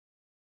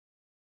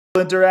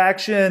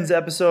Interactions,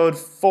 episode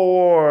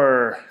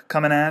 4,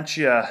 coming at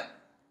you.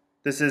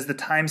 This is the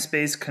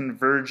time-space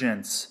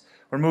convergence.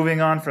 We're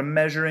moving on from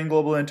measuring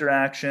global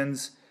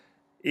interactions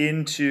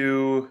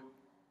into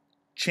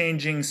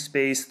changing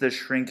space, the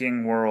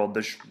shrinking world.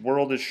 The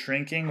world is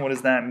shrinking. What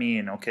does that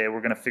mean? Okay,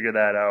 we're going to figure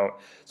that out.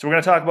 So we're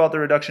going to talk about the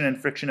reduction in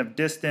friction of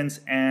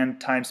distance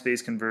and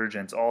time-space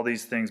convergence. All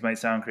these things might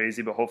sound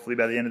crazy, but hopefully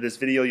by the end of this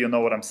video, you'll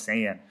know what I'm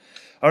saying.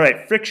 All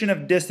right, friction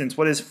of distance.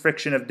 What is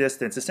friction of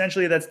distance?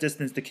 Essentially, that's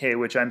distance decay,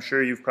 which I'm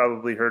sure you've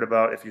probably heard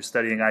about if you're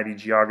studying IB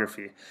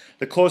geography.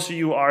 The closer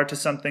you are to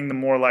something, the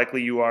more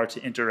likely you are to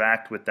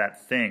interact with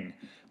that thing.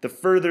 The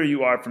further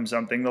you are from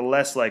something, the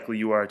less likely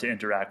you are to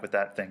interact with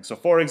that thing. So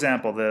for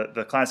example,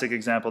 the classic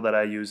example that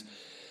I use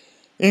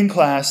in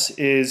class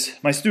is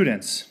my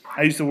students.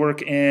 I used to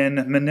work in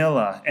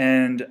Manila,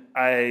 and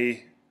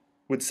I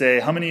would say,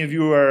 how many of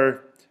you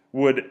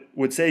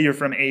would say you're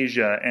from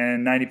Asia?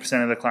 And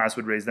 90% of the class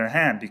would raise their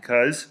hand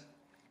because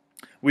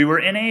we were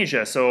in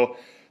Asia. So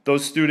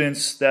those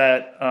students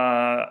that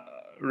are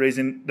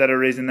raising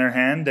their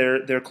hand,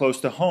 they're close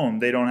to home.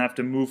 They don't have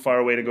to move far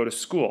away to go to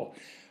school.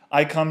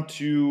 I come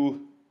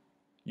to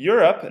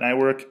Europe and I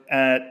work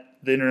at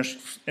the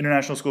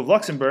International School of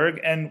Luxembourg,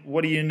 and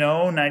what do you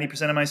know?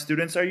 90% of my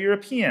students are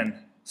European.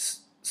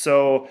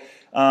 So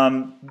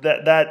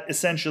that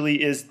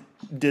essentially is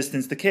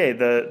distance decay.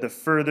 The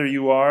further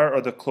you are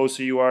or the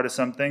closer you are to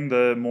something,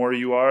 the more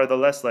you are, the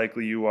less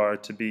likely you are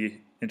to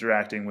be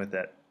interacting with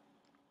it.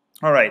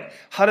 All right,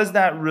 how does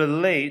that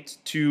relate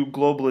to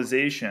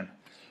globalization?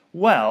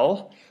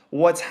 Well,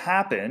 what's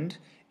happened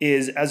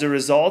is as a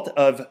result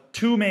of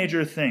two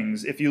major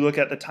things. If you look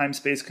at the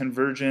time-space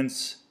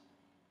convergence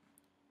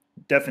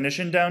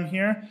definition down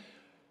here,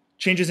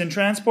 changes in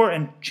transport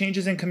and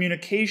changes in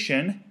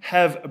communication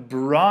have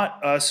brought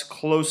us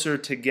closer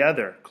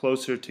together,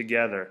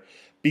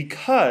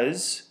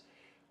 because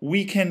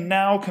we can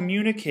now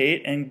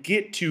communicate and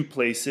get to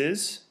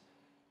places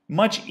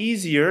much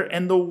easier,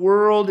 and the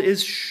world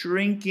is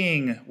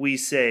shrinking, we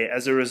say,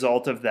 as a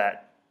result of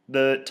that.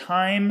 The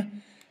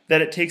time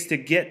that it takes to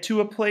get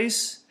to a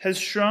place has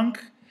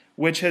shrunk,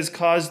 which has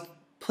caused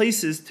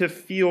places to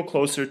feel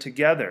closer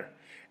together.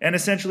 And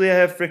essentially I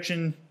have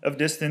friction of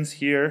distance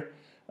here.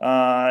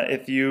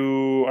 If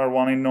you are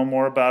wanting to know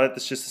more about it,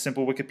 that's just a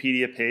simple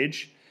Wikipedia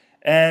page.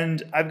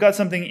 And I've got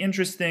something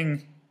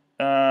interesting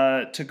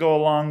to go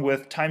along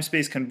with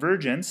time-space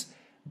convergence.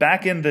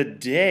 Back in the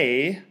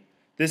day,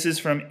 this is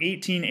from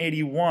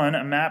 1881,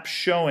 a map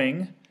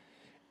showing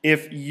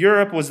if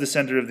Europe was the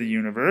center of the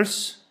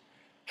universe,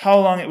 how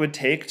long it would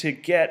take to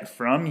get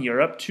from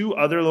Europe to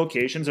other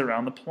locations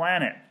around the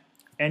planet.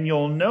 And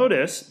you'll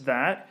notice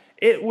that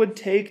it would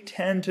take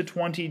 10 to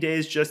 20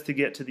 days just to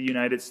get to the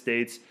United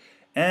States.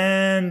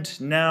 And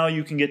now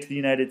you can get to the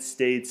United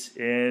States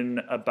in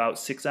about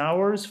 6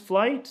 hours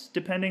flight,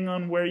 depending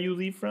on where you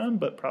leave from,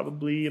 but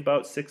probably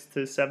about 6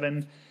 to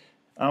 7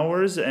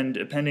 hours, and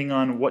depending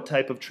on what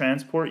type of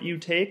transport you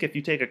take. If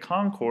you take a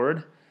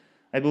Concorde,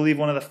 I believe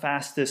one of the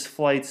fastest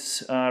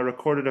flights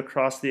recorded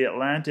across the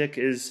Atlantic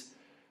is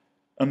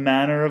a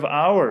matter of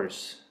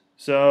hours.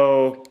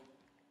 So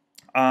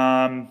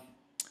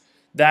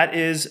that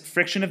is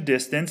friction of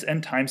distance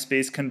and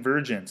time-space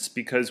convergence,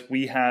 because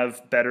we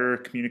have better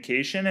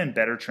communication and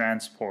better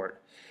transport.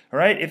 All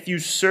right, if you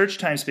search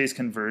time-space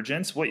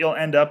convergence, what you'll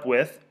end up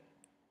with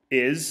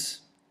is,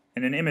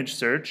 in an image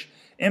search,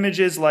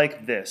 images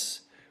like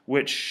this,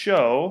 which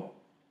show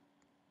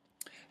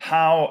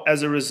how,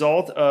 as a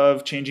result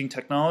of changing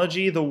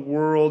technology, the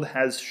world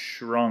has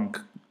shrunk.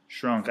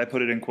 I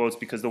put it in quotes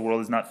because the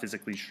world is not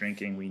physically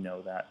shrinking. We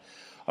know that.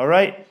 All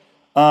right.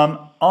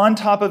 On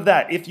top of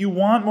that, if you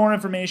want more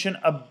information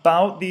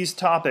about these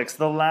topics,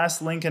 the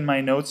last link in my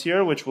notes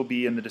here, which will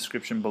be in the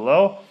description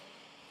below,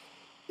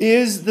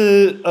 is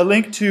a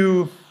link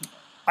to,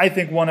 I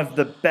think, one of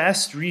the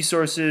best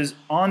resources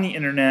on the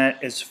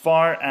internet as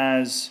far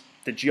as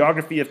the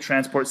geography of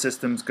transport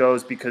systems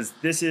goes, because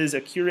this is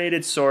a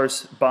curated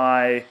source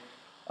by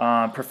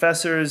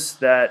professors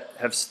that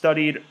have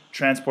studied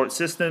transport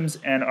systems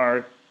and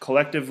are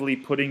collectively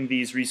putting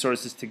these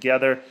resources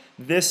together.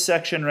 This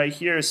section right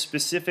here is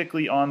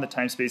specifically on the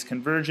time-space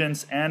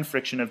convergence and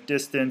friction of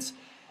distance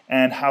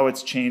and how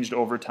it's changed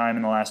over time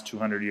in the last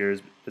 200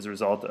 years as a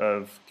result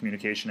of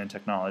communication and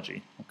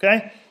technology.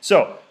 Okay?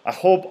 So I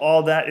hope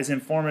all that is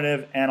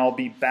informative, and I'll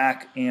be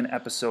back in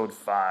episode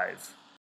 5.